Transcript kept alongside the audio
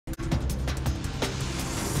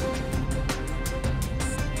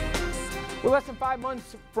We're less than 5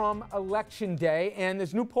 months from Election Day, and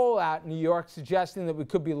there's a new poll out in New York suggesting that we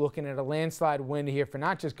could be looking at a landslide win here for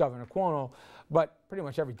not just Governor Cuomo, but pretty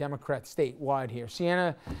much every Democrat statewide here.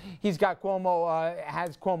 Sienna, he's got Cuomo,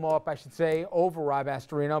 has Cuomo up, I should say, over Rob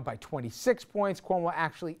Astorino by 26 points. Cuomo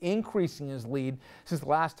actually increasing his lead since the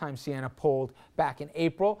last time Sienna polled back in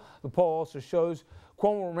April. The poll also shows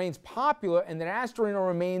Cuomo remains popular and that Astorino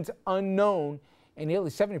remains unknown, and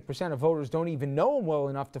nearly 70% of voters don't even know him well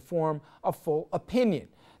enough to form a full opinion.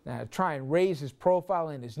 Now, to try and raise his profile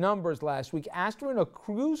and his numbers last week, Astorino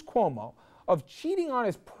accused Cuomo of cheating on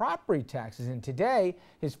his property taxes, and today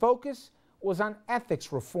his focus was on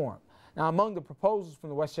ethics reform. Now, among the proposals from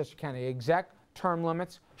the Westchester County exec, term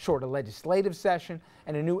limits, shorter legislative session,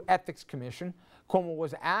 and a new ethics commission. Cuomo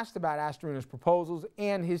was asked about Astorino's proposals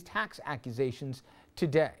and his tax accusations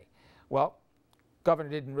today. Well, Governor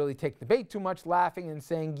didn't really take the bait too much, laughing and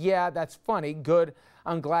saying, yeah, that's funny, good,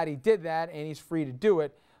 I'm glad he did that, and he's free to do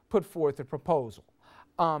it, put forth a proposal.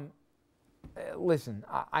 Listen,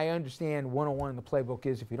 I understand 101 in the playbook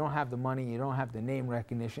is if you don't have the money, you don't have the name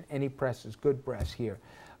recognition, any press is good press here.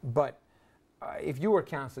 But if you were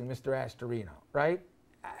counseling Mr. Astorino, right,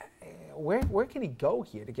 where can he go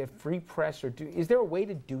here to get free press, or is there a way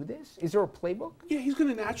to do this? Is there a playbook? Yeah, he's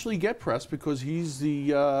going to naturally get press because he's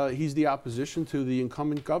the opposition to the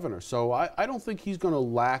incumbent governor. So I don't think he's going to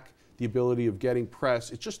lack the ability of getting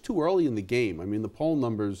press. It's just too early in the game. I mean, the poll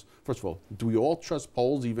numbers, first of all, do we all trust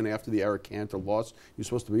polls even after the Eric Cantor loss? You're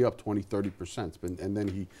supposed to be up 20, 30%, and then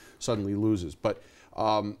he suddenly loses. But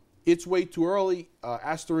it's way too early.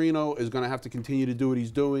 Astorino is going to have to continue to do what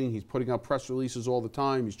he's doing. He's putting out press releases all the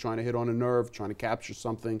time. He's trying to hit on a nerve, trying to capture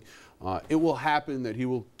something. It will happen that he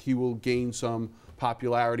will gain some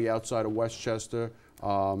popularity outside of Westchester.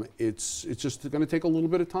 It's just going to take a little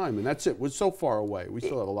bit of time, and that's it. We're so far away. We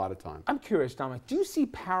still have a lot of time. I'm curious, Dominic, do you see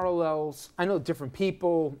parallels? I know different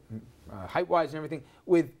people, height-wise and everything,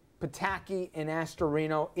 with Pataki and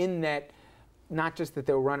Astorino in that, not just that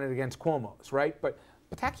they were running against Cuomo's, right? But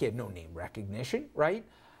Pataki had no name recognition, right?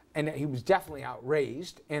 And he was definitely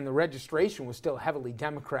outraised, and the registration was still heavily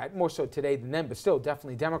Democrat, more so today than then, but still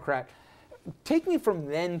definitely Democrat. Take me from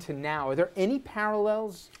then to now. Are there any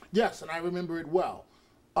parallels? Yes, and I remember it well.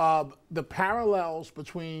 The parallels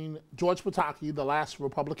between George Pataki, the last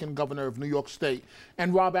Republican governor of New York State,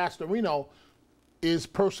 and Rob Astorino is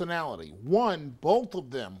personality. One, both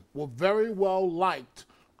of them were very well liked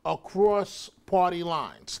across party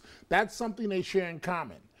lines. That's something they share in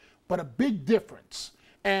common, but a big difference.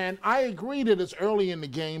 And I agree that it's early in the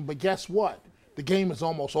game, but guess what? The game is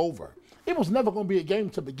almost over. It was never going to be a game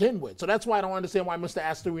to begin with. So that's why I don't understand why Mr.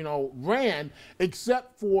 Astorino ran,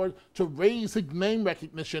 except for to raise his name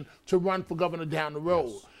recognition to run for governor down the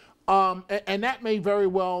road. Yes. And that may very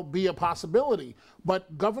well be a possibility.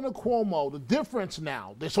 But Governor Cuomo, the difference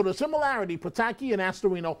now, so the similarity, Pataki and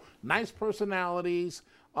Astorino, nice personalities,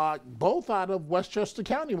 both out of Westchester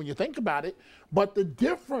County when you think about it. But the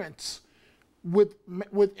difference with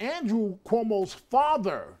Andrew Cuomo's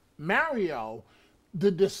father, Mario,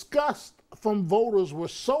 the disgust from voters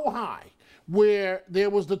was so high where there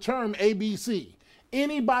was the term ABC,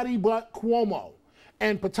 anybody but Cuomo.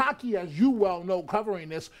 And Pataki, as you well know, covering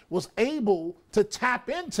this, was able to tap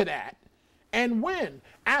into that and win.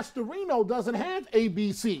 Astorino doesn't have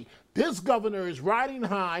ABC. This governor is riding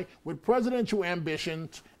high with presidential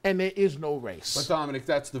ambitions, and there is no race. But Dominic,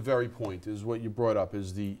 that's the very point, is what you brought up,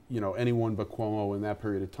 is the, anyone but Cuomo in that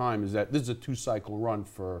period of time, is that this is a two-cycle run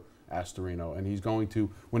for Astorino, and he's going to,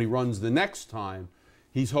 when he runs the next time,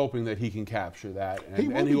 he's hoping that he can capture that. And, he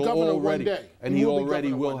will be governor one day. And he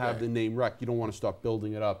already will have the name rec. You don't want to start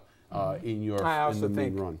building it up in the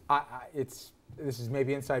main run. This is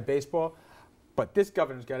maybe inside baseball, but this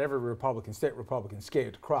governor's got every state Republican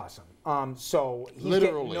scared to cross him. So he's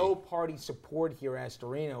getting no party support here,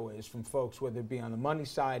 Astorino is, from folks, whether it be on the money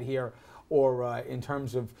side here or in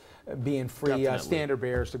terms of being free standard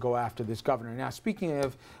bearers to go after this governor. Now, speaking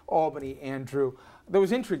of Albany, Andrew, there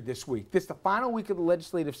was intrigue this week. This is the final week of the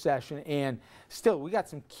legislative session, and still, we got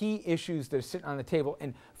some key issues that are sitting on the table.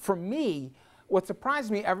 And for me, what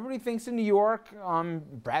surprised me, everybody thinks in New York,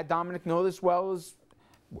 Brad, Dominic know this well, is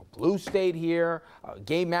we're blue state here,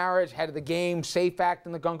 gay marriage, head of the game, SAFE Act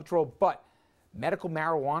and the gun control, but medical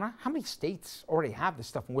marijuana, how many states already have this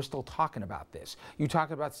stuff and we're still talking about this? You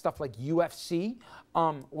talk about stuff like UFC.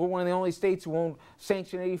 We're one of the only states who won't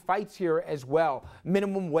sanction any fights here as well.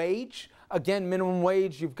 Minimum wage, again, minimum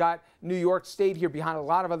wage, you've got New York State here behind a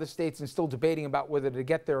lot of other states and still debating about whether to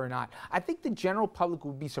get there or not. I think the general public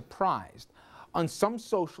would be surprised on some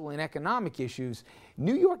social and economic issues,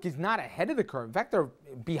 New York is not ahead of the curve. In fact, they're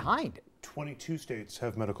behind it. 22 states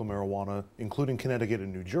have medical marijuana, including Connecticut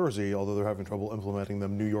and New Jersey, although they're having trouble implementing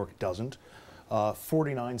them. New York doesn't.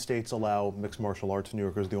 49 states allow mixed martial arts. New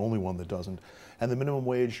York is the only one that doesn't. And the minimum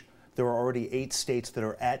wage, there are already 8 states that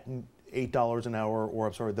are at $8 an hour, or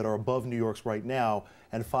I'm sorry, that are above New York's right now,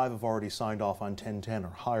 and 5 have already signed off on 1010 or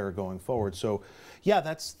higher going forward. So, yeah,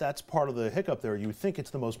 that's part of the hiccup there. You would think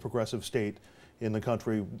it's the most progressive state in the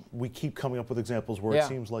country. We keep coming up with examples where it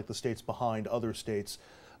seems like the state's behind other states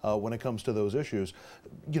when it comes to those issues.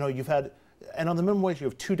 You know, you've had, and on the minimum wage, you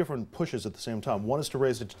have 2 different pushes at the same time. One is to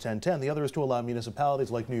raise it to 1010. The other is to allow municipalities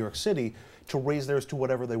like New York City to raise theirs to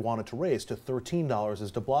whatever they wanted to raise, to $13,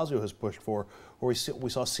 as de Blasio has pushed for, or we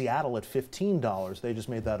saw Seattle at $15. They just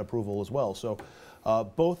made that approval as well. So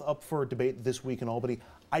both up for debate this week in Albany.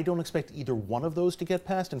 I don't expect either one of those to get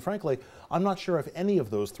passed, and frankly, I'm not sure if any of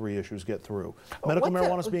those 3 issues get through. Medical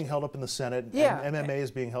marijuana is being held up in the Senate, and MMA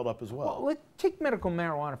is being held up as well. Well, let's take medical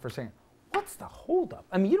marijuana for a second. What's the holdup?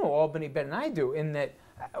 I mean, you know Albany better than I do, in that,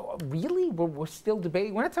 really, we're still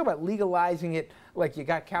debating. We're not talking about legalizing it like you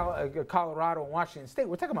got Colorado and Washington State.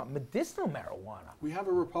 We're talking about medicinal marijuana. We have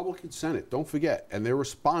a Republican Senate, don't forget, and they're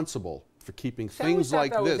responsible for keeping things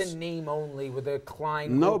like that this. Was a name only with a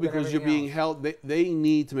Klein. No, because you're being held. They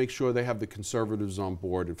need to make sure they have the conservatives on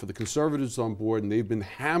board, and for the conservatives on board, and they've been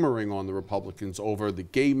hammering on the Republicans over the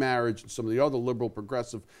gay marriage and some of the other liberal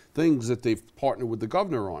progressive things that they've partnered with the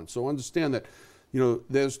governor on. So understand that, you know,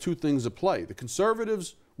 there's 2 things at play. The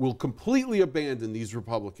conservatives will completely abandon these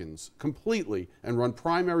Republicans completely and run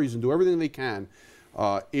primaries and do everything they can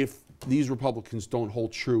if these Republicans don't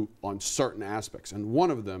hold true on certain aspects, and one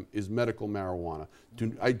of them is medical marijuana.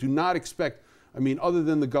 I do not expect, I mean, other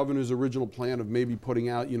than the governor's original plan of maybe putting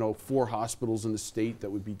out, you know, 4 hospitals in the state that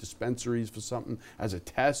would be dispensaries for something as a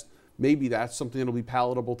test, maybe that's something that'll be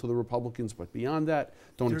palatable to the Republicans, but beyond that,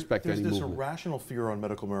 don't expect any movement. There's this irrational fear on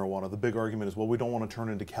medical marijuana. The big argument is, well, we don't want to turn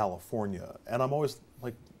into California, and I'm always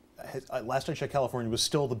like, last I checked, California was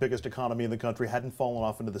still the biggest economy in the country, hadn't fallen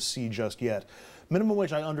off into the sea just yet. Minimum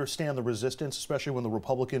wage, I understand the resistance, especially when the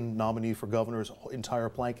Republican nominee for governor's entire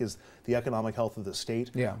plank is the economic health of the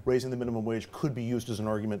state. Yeah. Raising the minimum wage could be used as an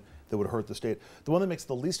argument that would hurt the state. The one that makes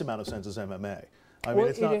the least amount of sense is MMA. I mean,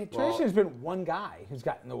 it's not. Traditionally, has been one guy who's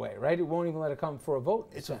gotten in the way, right? It won't even let it come for a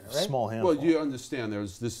vote. It's Senate, a right? small handful. Well, you understand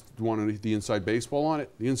there's this one, the inside baseball on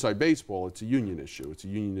it. The inside baseball, it's a union issue. It's a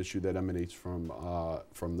union issue that emanates from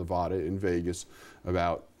Nevada in Vegas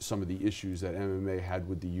about some of the issues that MMA had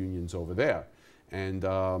with the unions over there. And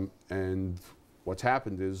what's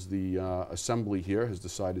happened is the assembly here has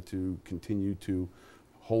decided to continue to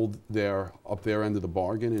hold up their end of the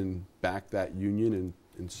bargain and back that union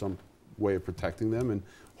in some way of protecting them and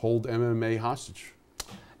hold MMA hostage.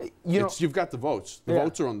 You've got the votes. The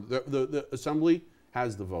votes are on. The assembly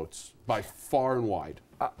has the votes by far and wide.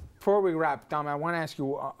 Before we wrap, Dom, I want to ask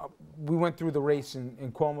you, we went through the race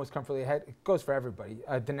and Cuomo's comfortably ahead. It goes for everybody.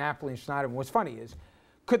 DiNapoli and Schneiderman. What's funny is,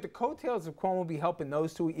 could the coattails of Cuomo be helping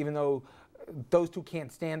those 2, even though those 2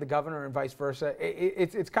 can't stand the governor and vice versa?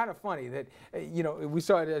 It's kind of funny that, you know, we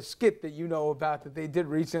saw a skit that you know about that they did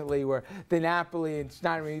recently where DiNapoli and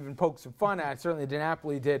Schneiderman even poked some fun at it. Certainly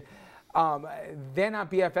DiNapoli did. They're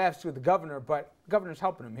not BFFs with the governor, but the governor's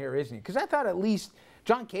helping him here, isn't he? Because I thought at least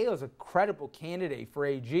John Cahill's a credible candidate for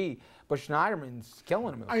AG, but Schneiderman's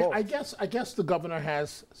killing him in the polls. I guess the governor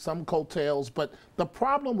has some coattails, but the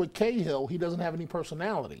problem with Cahill, he doesn't have any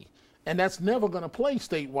personality. And that's never going to play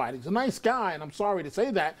statewide. He's a nice guy, and I'm sorry to say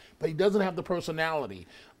that, but he doesn't have the personality.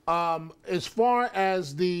 As far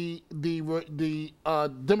as the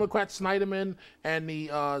Democrat Schneiderman and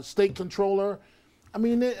the state controller, I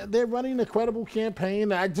mean, they're running a credible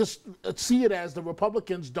campaign. I just see it as the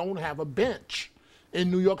Republicans don't have a bench in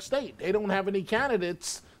New York State. They don't have any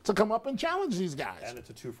candidates to come up and challenge these guys. And it's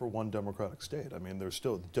a 2-for-1 Democratic state. I mean, there's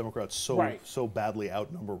still, the Democrats so badly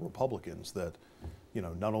outnumber Republicans that, you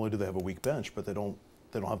know, not only do they have a weak bench, but they don't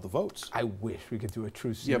have the votes. I wish we could do a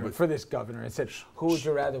true serum for this governor and said, who would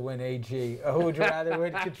you rather win, AG? Who would you rather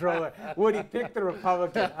win, controller? Would he pick the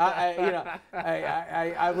Republican?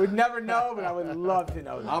 I would never know, but I would love to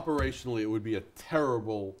know that. Operationally, it would be a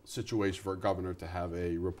terrible situation for a governor to have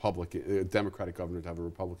a Democratic governor to have a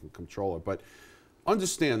Republican controller. But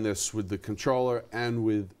understand this with the controller and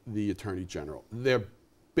with the attorney general. Their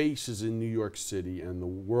base is in New York City and the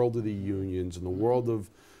world of the unions and the world of,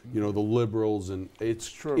 you know, the liberals, and it's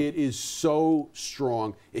true. It is so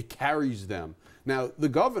strong. It carries them. Now, the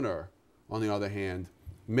governor, on the other hand,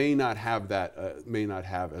 may not have that, may not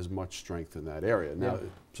have as much strength in that area. Now,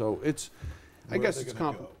 so it's, I guess it's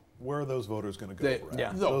where are those voters going to go? They,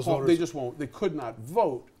 Yeah. Those they voters, just won't. They could not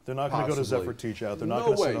vote. they're not going to go to Zephyr Teach Out. They're not No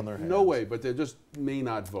going to way. sit on their hands. No way. But they just may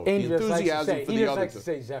not vote. He The just likes to enthusiasm say, for he the just other likes two. to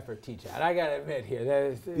say Zephyr Teach Out. I got to admit here. That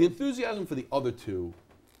is, The enthusiasm for the other two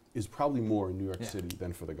is probably more in New York City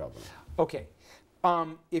than for the governor. okay.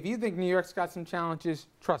 If you think New York's got some challenges,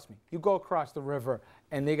 trust me. You go across the river,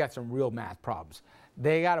 and they got some real math problems.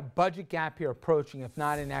 They got a budget gap here approaching, if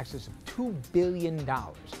not in excess of $2 billion.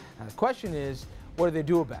 Now, the question is, what do they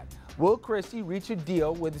do about it? Will Christie reach a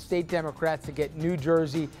deal with the state Democrats to get New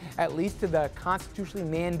Jersey at least to the constitutionally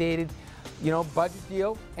mandated, budget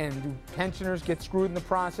deal? And do pensioners get screwed in the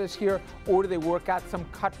process here? Or do they work out some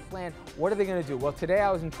cut plan? What are they going to do? Well, today I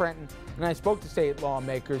was in Trenton, and I spoke to state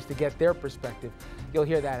lawmakers to get their perspective. You'll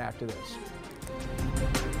hear that after this.